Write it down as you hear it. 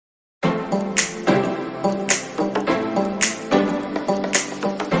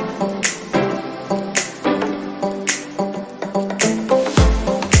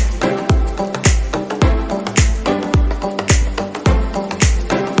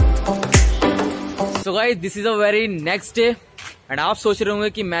So guys this is a very next day and आप सोच रहे होंगे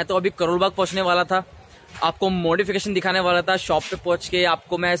कि मैं तो अभी करोल बाग पहुंचने वाला था, आपको मॉडिफिकेशन दिखाने वाला था, शॉप पे पहुंच के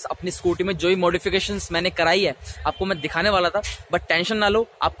आपको मैं अपनी स्कूटी में जो ही मॉडिफिकेशंस मैंने कराई है आपको मैं दिखाने वाला था। बट टेंशन ना लो,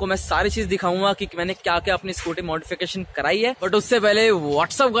 आपको मैं सारी चीज दिखाऊंगा कि मैंने क्या क्या अपनी स्कूटी मॉडिफिकेशन कराई है। बट उससे पहले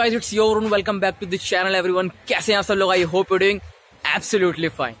WhatsApp guys, it's your Varun, welcome back to the channel everyone. कैसे हैं आप सब लोग? I hope you doing absolutely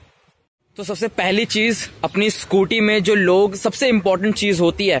fine. तो सबसे पहली चीज, अपनी स्कूटी में जो लोग सबसे इम्पोर्टेंट चीज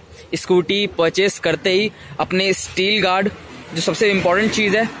होती है स्कूटी परचेस करते ही, अपने स्टील गार्ड जो सबसे इम्पोर्टेंट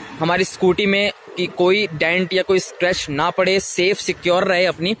चीज है हमारी स्कूटी में, कि कोई डेंट या कोई स्क्रैच ना पड़े, सेफ सिक्योर रहे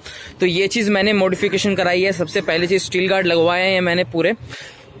अपनी। तो ये चीज मैंने मॉडिफिकेशन कराई है। सबसे पहली चीज स्टील गार्ड लगवाए हैं मैंने पूरे,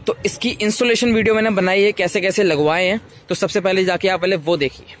 तो इसकी इंस्टॉलेशन वीडियो मैंने बनाई है कैसे कैसे लगवाए हैं। तो सबसे पहले जाके आप पहले वो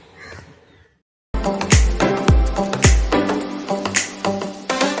देखिए।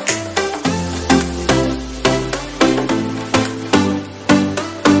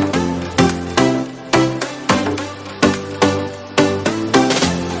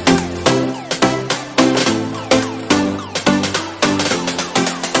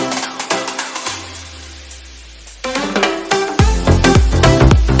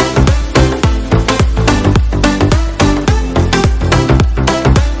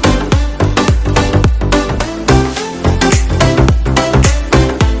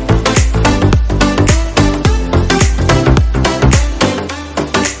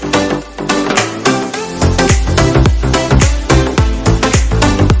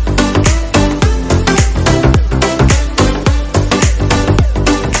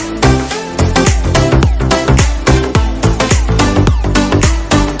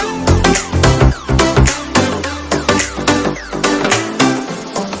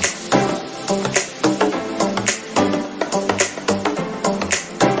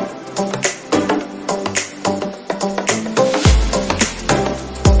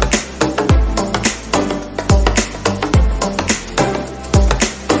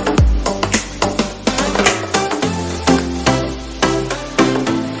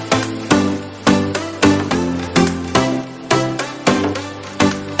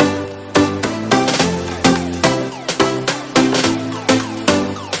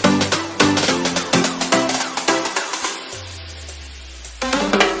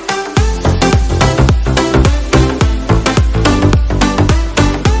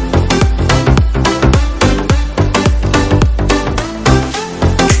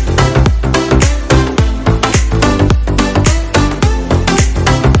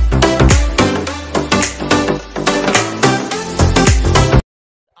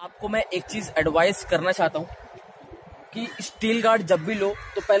 आपको मैं एक चीज एडवाइस करना चाहता हूँ कि स्टील गार्ड जब भी लो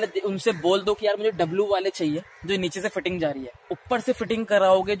तो पहले उनसे बोल दो कि यार मुझे डब्लू वाले चाहिए, जो नीचे से फिटिंग जा रही है। ऊपर से फिटिंग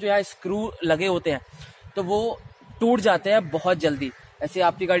कराओगे जो यहाँ स्क्रू लगे होते हैं तो वो टूट जाते हैं बहुत जल्दी। ऐसे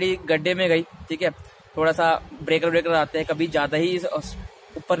आपकी गाड़ी गड्ढे में गई, ठीक है, थोड़ा सा ब्रेकर आते हैं, कभी ज्यादा ही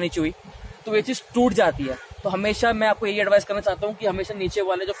ऊपर नीचे हुई तो ये चीज टूट जाती है। तो हमेशा मैं आपको यही एडवाइस करना चाहता हूँ कि हमेशा नीचे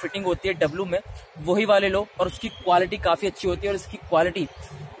वाले जो फिटिंग होती है डब्लू में वही वाले लो, और उसकी क्वालिटी काफी अच्छी होती है। और इसकी क्वालिटी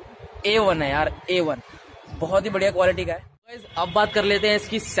A1 है यार, A1 बहुत ही बढ़िया क्वालिटी का है। अब बात कर लेते हैं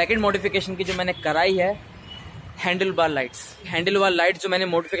इसकी सेकंड मॉडिफिकेशन की जो मैंने कराई है, handle bar lights. Handle bar light जो मैंने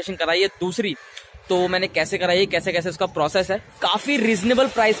मॉडिफिकेशन कराई है दूसरी, तो मैंने कैसे कराई है, कैसे कैसे उसका प्रोसेस है। काफी रीजनेबल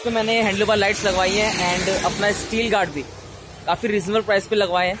प्राइस पे मैंने हैंडल बार लाइट्स लगवाई है एंड अपना स्टील गार्ड भी काफी रीजनेबल प्राइस पे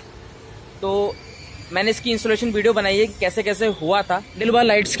लगवाए हैं। तो मैंने इसकी इंस्टॉलेशन वीडियो बनाई है कि कैसे कैसे हुआ था। हैंडल बार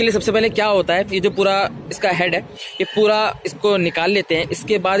लाइट्स के लिए सबसे पहले क्या होता है, ये जो पूरा इसका हेड है ये पूरा इसको निकाल लेते हैं।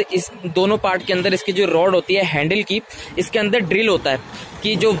 इसके बाद इस दोनों पार्ट के अंदर इसकी जो रॉड होती है हैंडल की, इसके अंदर ड्रिल होता है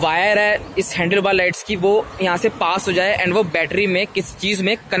कि जो वायर है इस हैंडल बार लाइट्स की वो यहाँ से पास हो जाए एंड वो बैटरी में किस चीज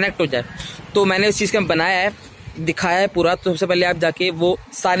में कनेक्ट हो जाए। तो मैंने उस चीज का बनाया है, दिखाया है पूरा। तो सबसे पहले आप जाके वो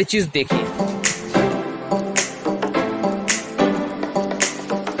सारी चीज देखिए।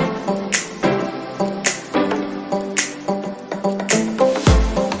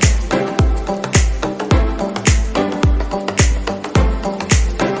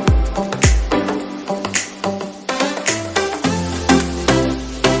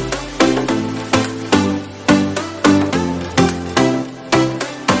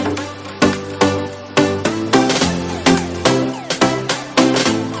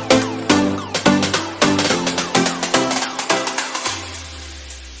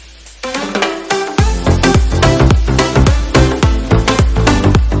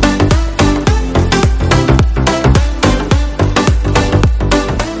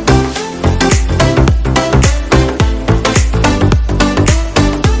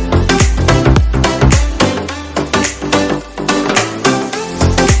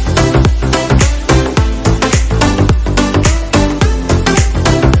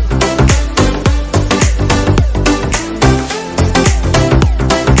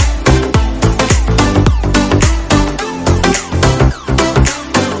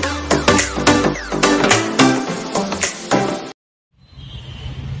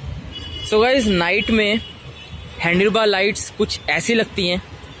 सो गाइस, नाइट में हैंडल बार लाइट्स कुछ ऐसी लगती हैं।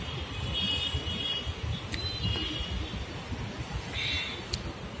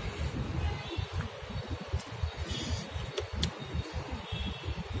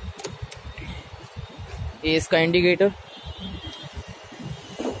 ये इसका इंडिकेटर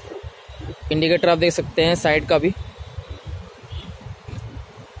आप देख सकते हैं, साइड का भी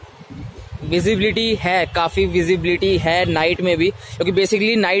विजिबिलिटी है, काफी विजिबिलिटी है नाइट में भी, क्योंकि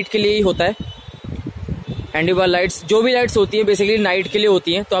बेसिकली नाइट के लिए ही होता है। हैंडल बार लाइट्स, जो भी लाइट्स होती हैं बेसिकली नाइट के लिए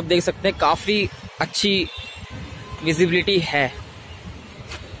होती हैं। तो आप देख सकते हैं काफी अच्छी विजिबिलिटी है।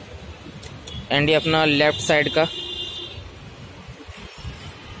 एंड ये अपना लेफ्ट साइड का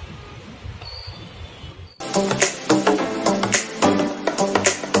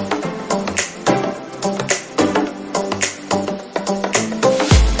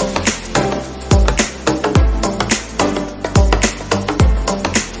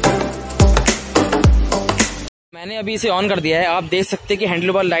मैंने अभी इसे ऑन कर दिया है। आप देख सकते हैं कि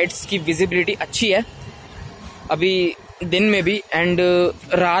हैंडल बार लाइट्स की विजिबिलिटी अच्छी है अभी दिन में भी, एंड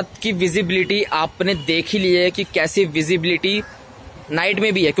रात की विजिबिलिटी आपने देख ही ली है कि कैसी विजिबिलिटी नाइट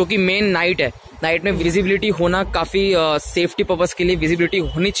में भी है, क्योंकि मेन नाइट है। नाइट में विजिबिलिटी होना काफी सेफ्टी पर्पस के लिए विजिबिलिटी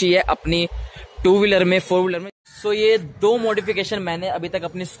होनी चाहिए अपनी 2 व्हीलर में, 4 व्हीलर में। सो ये 2 मॉडिफिकेशन मैंने अभी तक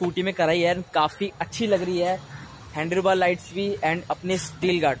अपनी स्कूटी में कराई है, काफी अच्छी लग रही है, हैंडल बार लाइट्स भी एंड अपनी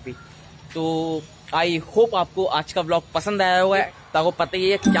स्टील गार्ड भी। तो आई होप आपको आज का व्लॉग पसंद आया होगा। तो आपको पता ही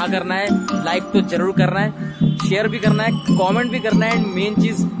है क्या करना है, लाइक तो जरूर करना है, शेयर भी करना है, कमेंट भी करना है, एंड मेन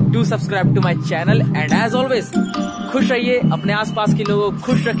चीज do subscribe to my channel. And as always खुश रहिए, अपने आसपास के लोगों को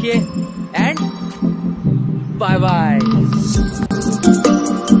खुश रखिए, एंड बाय बाय।